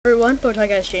everyone,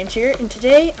 BowTieGuysJames here, and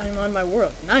today I'm on my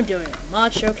world, and I'm doing a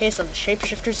mod showcase on the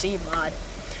ShapShifterZ mod.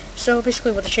 So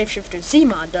basically what the ShapShifterZ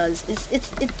mod does is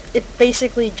it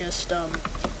basically just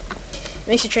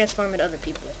makes you transform into other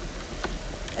people.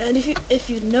 And if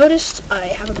you've noticed, I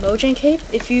have a Mojang cape.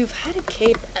 If you've had a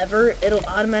cape ever, it'll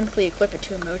automatically equip it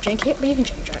to a Mojang cape, but you can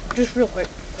change that, just real quick.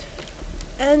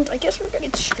 And I guess we're gonna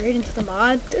get straight into the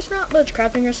mod. There's not much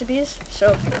crafting recipes,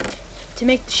 so to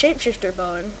make the shapeshifter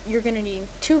bone, you're going to need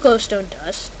 2 glowstone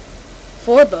dust,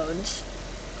 4 bones,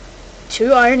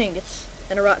 2 iron ingots,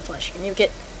 and a rotten flesh, and you get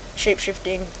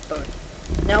shapeshifting bone.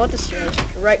 Now what this does,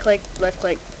 right click, left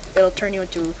click, it'll turn you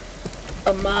into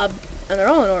a mob, and they're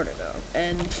all in order though,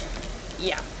 and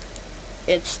yeah,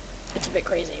 it's a bit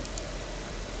crazy.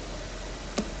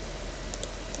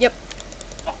 Yep.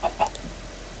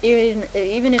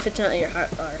 Even if it's not your heart,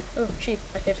 oh sheep,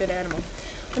 my favorite animal.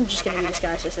 I'm just gonna be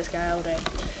this guy all day.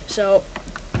 So,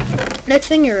 next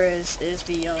thing here is the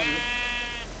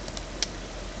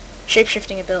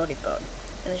shape-shifting ability bone.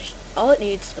 And all it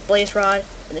needs is the blaze rod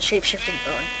and the shape-shifting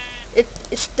bone. It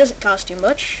doesn't cost too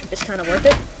much. It's kind of worth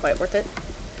it, quite worth it.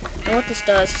 And what this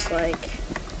does is, like,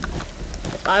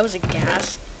 if I was a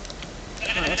ghast,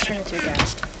 let's turn into a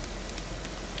ghast.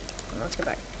 Let's go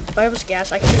back. If I was a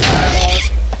ghast, I can shoot fireballs.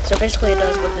 So basically, it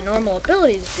does what the normal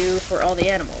abilities do for all the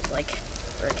animals, like.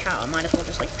 For a cow, I might as well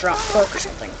just like drop pork or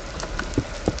something.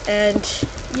 And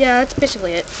yeah, that's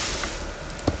basically it.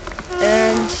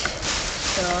 And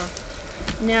so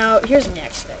now here's the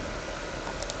next thing.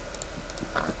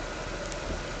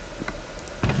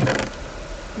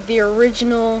 The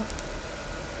original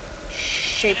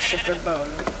shapeshifter bone.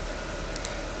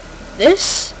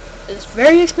 This is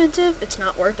very expensive. It's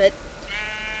not worth it.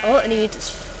 All it needs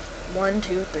is 1,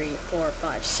 2, 3, 4,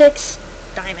 5, 6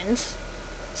 diamonds.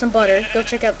 Some butter. Go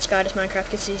check out Scottish Minecraft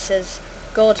because he says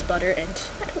gold is butter, and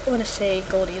I don't want to say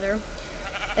gold either.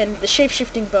 And the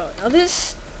shape-shifting bone. Now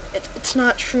this, it's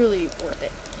not truly worth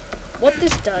it. What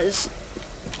this does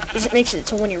is it makes it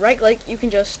so when you right-click, you can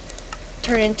just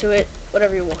turn into it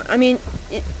whatever you want. I mean,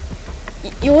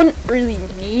 you wouldn't really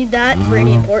need that for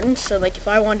any importance. So like if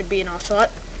I wanted to be an ocelot,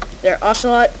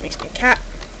 ocelot makes me a cat.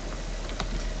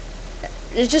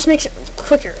 It just makes it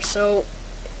quicker. So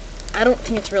I don't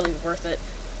think it's really worth it.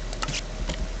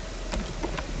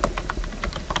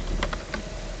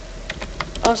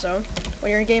 Also, when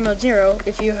you're in game mode 0,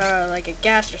 if you have like a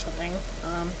ghast or something,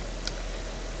 let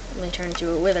me turn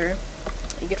into a wither,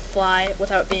 you could fly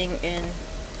without being in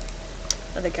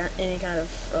any kind of,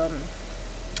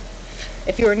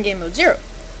 if you were in game mode 0.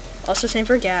 Also same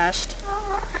for ghast,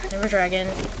 same for dragon,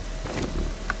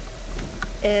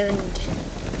 and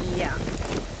yeah.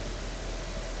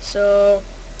 So,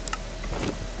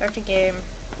 back to game,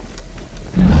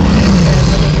 and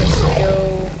let me just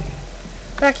go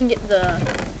back and get the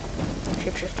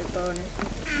shapeshifter bone.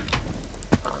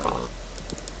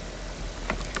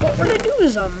 What we're gonna do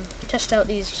is test out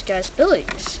these guys'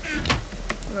 abilities.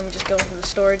 Let me just go into the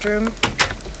storage room.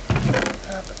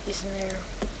 Put these in there.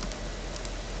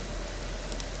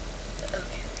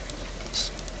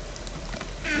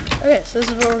 Okay, so this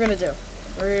is what we're gonna do.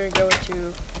 We're gonna go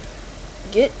to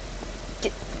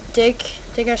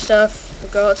take our stuff.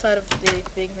 We'll go outside of the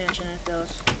big mansion and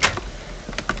those.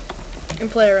 And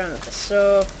play around with this.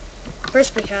 So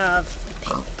first we have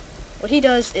Pig. What he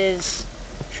does is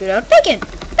shoot out bacon!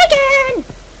 Bacon!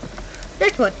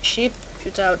 Next one, sheep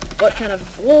shoots out what kind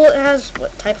of wool it has,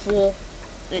 what type of wool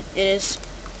it is.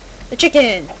 The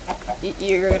chicken!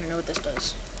 You're gonna know what this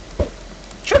does.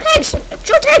 Shoot eggs!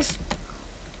 Shoot eggs!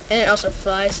 And it also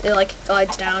flies, it like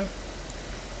glides down.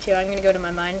 So I'm gonna go to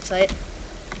my mine site.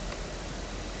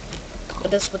 But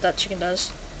this is what that chicken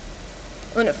does.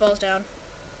 When it falls down.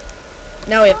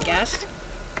 Now we have ghast.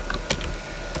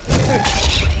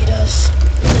 What he does.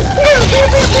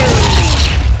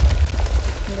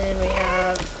 And then we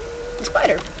have the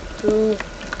spider, who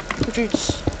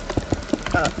shoots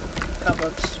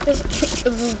cobwebs. This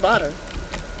is bottom.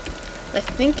 I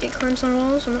think it climbs on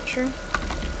walls, I'm not sure.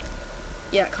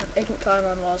 Yeah, it can climb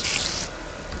on walls.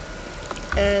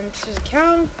 And there's a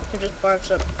cow who just barks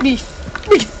up beef,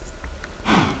 beef.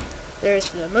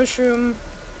 There's the mushroom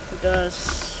who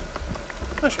does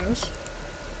mushrooms.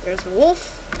 There's the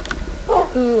wolf,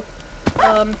 who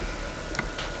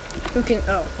can,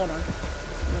 oh, hold on,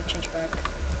 let me change back.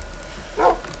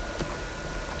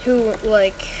 Who,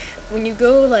 like, when you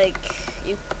go, like,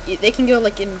 they can go,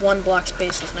 like, in 1 block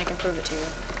spaces, and I can prove it to you.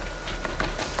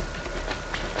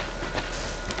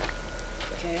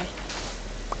 Okay.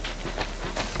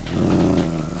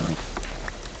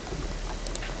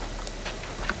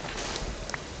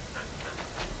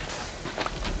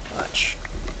 Watch.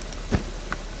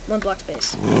 1 block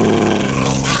space.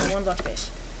 And 1 block space.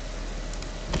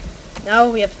 Now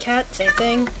we have the cat, same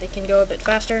thing. They can go a bit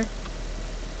faster.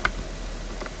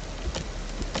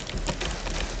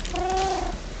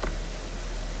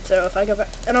 So if I go back,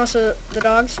 and also the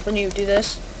dogs, when you do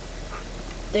this,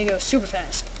 they go super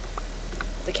fast.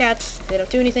 The cats, they don't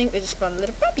do anything, they just spawn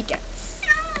little puppy cats.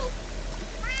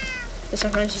 But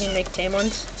sometimes you can make tame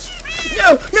ones.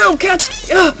 No! No! Cats!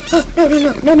 Oh,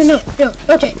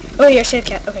 no. Okay. Oh, yeah, save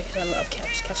cat. Okay, because I love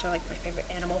cats. Cats are like my favorite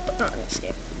animal, but not in this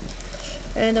game.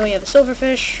 And then we have the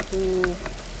silverfish, who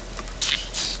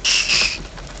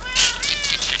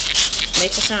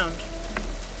makes a sound.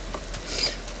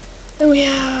 Then we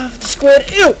have the squid.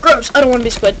 Ew, gross. I don't want to be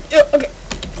squid. Ew, okay.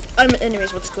 I'm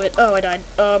enemies with squid. Oh, I died.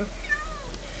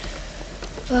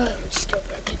 Let's go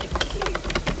back to the game.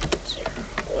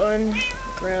 1,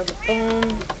 grab the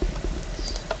bone.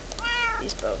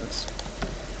 These bones.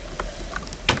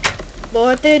 Well,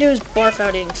 what they do is barf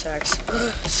out eating sacks.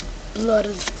 Blood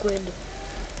of squid.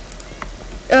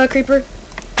 Creeper.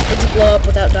 Let's blow up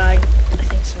without dying. I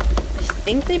think so. I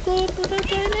think they blow up without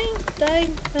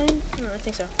dying? No, I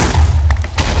think so.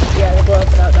 Yeah, they blow up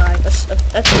without dying. That's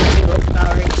really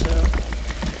overpowering, so...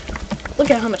 Look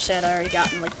at how much sand I already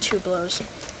got in like 2 blows.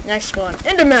 Next one.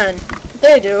 Enderman!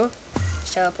 They do.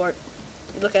 Just teleport.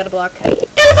 You look at a block.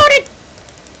 Teleported!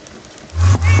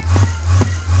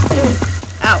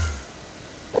 Ow.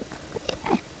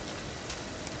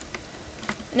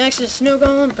 Next is snow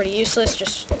golem. Pretty useless.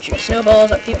 Just shoot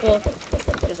snowballs at people.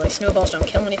 Because like snowballs don't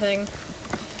kill anything.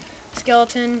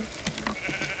 Skeleton.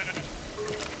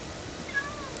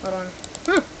 Hold on.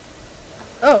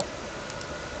 Oh.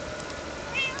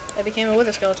 I became a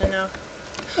wither skeleton now.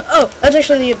 Oh, that's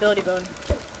actually the ability bone.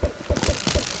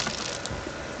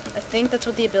 I think that's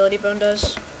what the ability bone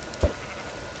does.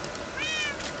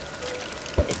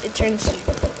 It turns...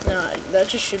 No, that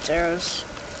just shoots arrows.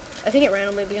 I think it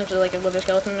randomly becomes like a wither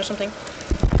skeleton or something.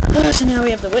 So now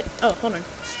we have the witch... Oh, hold on.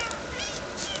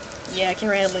 Yeah, it can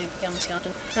randomly become a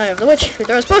skeleton. Now we have the witch who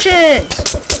throws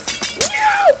potions!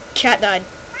 No! Cat died.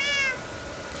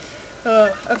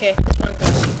 Oh, okay. This one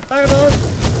goes fireballs.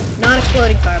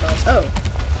 Non-exploding fireballs. Oh.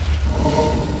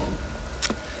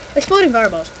 Exploding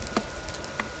fireballs.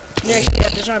 Next, we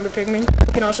have the zombie pigman.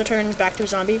 We can also turn back to a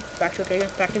zombie, back to a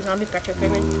pigman, back to a zombie, back to a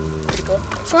pigman. Pretty cool.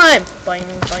 Slime! Boing,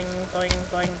 boing, boing,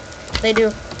 boing. They do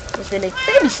is they make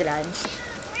baby slimes.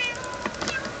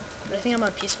 But I think I'm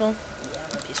on peaceful. Yeah,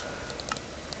 I'm on peaceful.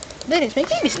 They just make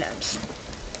baby slimes.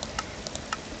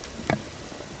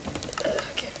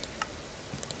 Okay.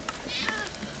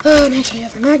 Oh, next we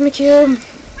have the magma cube.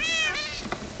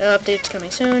 Update's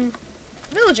coming soon.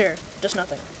 Villager does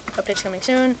nothing. Update's coming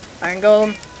soon. Iron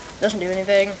golem doesn't do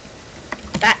anything.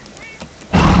 That.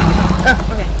 Oh,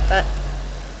 okay. That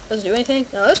doesn't do anything.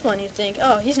 Now this one you'd think,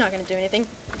 oh, he's not gonna do anything.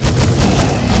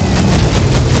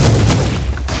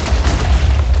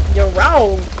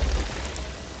 Yow!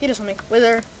 He does something.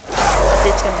 Wither.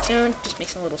 Update's coming soon. Just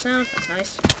makes a little sound. That's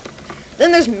nice.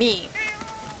 Then there's me.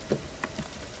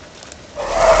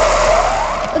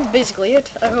 That's basically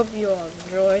it. I hope you all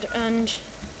enjoyed, and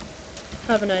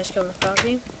have a nice cup of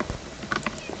coffee.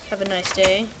 Have a nice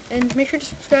day, and make sure to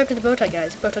subscribe to the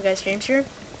BowTieGuys. BowTieGuysJames here,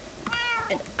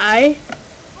 and I